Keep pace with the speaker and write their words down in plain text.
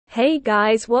Hey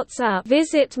guys, what's up?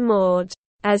 Visit Maud.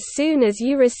 As soon as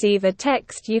you receive a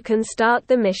text you can start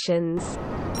the missions.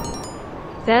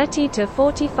 30 to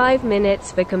 45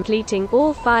 minutes for completing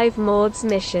all 5 Maud's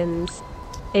missions,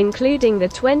 including the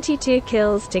 22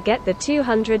 kills to get the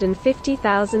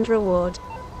 250,000 reward.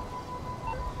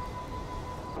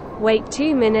 Wait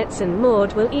 2 minutes and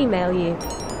Maud will email you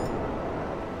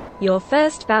your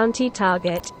first bounty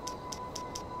target.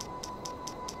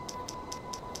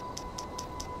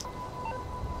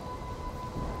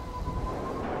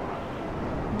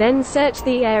 Then search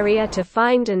the area to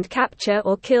find and capture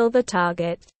or kill the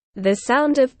target. The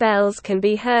sound of bells can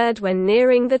be heard when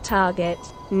nearing the target.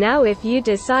 Now if you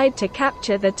decide to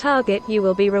capture the target you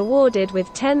will be rewarded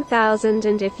with 10,000,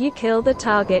 and if you kill the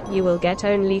target you will get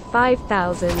only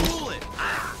 5,000.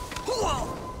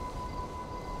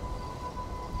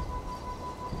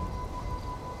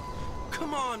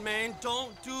 Come on, man,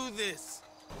 don't do this.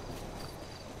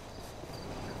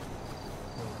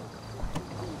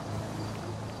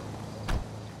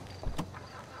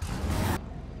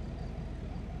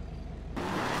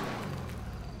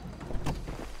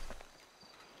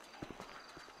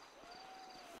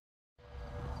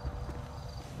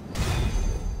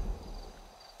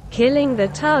 Killing the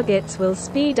targets will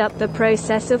speed up the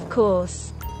process, of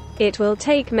course. It will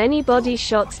take many body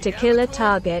shots to kill a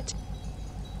target.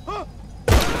 Wait!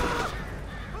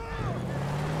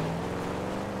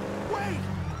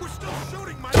 We're still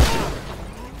shooting, my...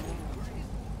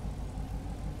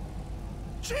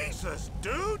 Jesus,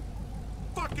 dude!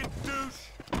 Fucking douche!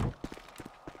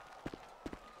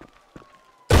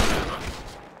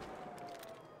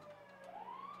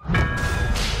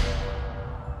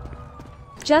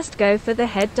 Just go for the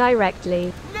head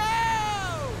directly. No!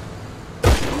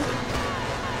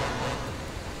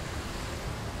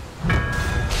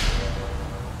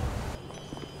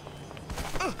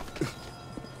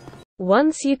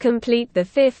 Once you complete the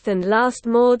 5th and last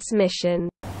Maud's mission,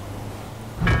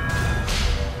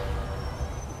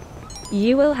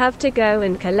 you will have to go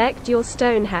and collect your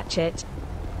stone hatchet.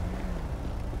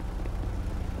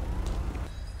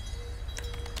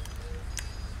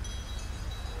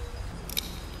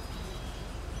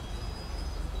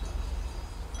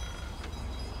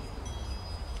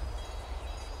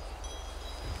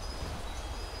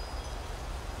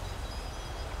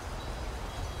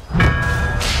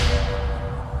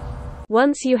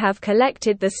 Once you have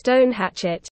collected the stone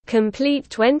hatchet, complete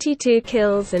 22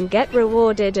 kills and get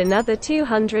rewarded another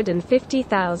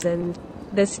 250,000.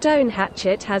 The stone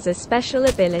hatchet has a special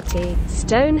ability,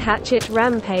 Stone Hatchet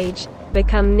Rampage.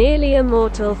 Become nearly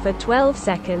immortal for 12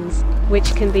 seconds,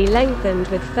 which can be lengthened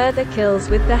with further kills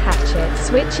with the hatchet.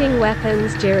 Switching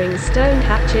weapons during Stone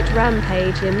Hatchet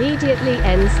Rampage immediately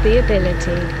ends the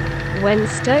ability. When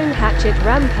Stone Hatchet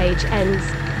Rampage ends,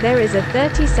 there is a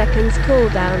 30 seconds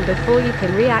cooldown before you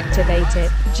can reactivate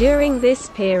it. During this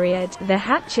period, the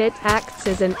hatchet acts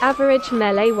as an average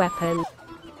melee weapon.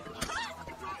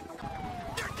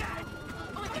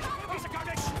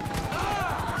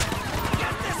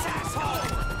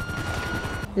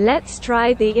 Let's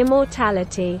try the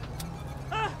immortality.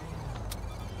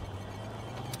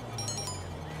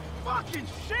 Fucking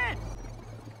shit!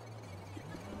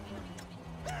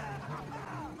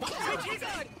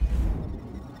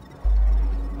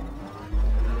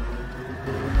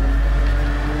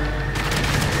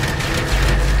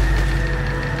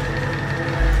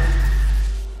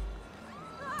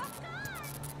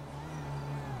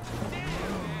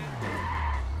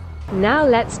 Now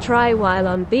let's try while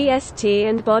on BST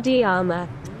and body armor.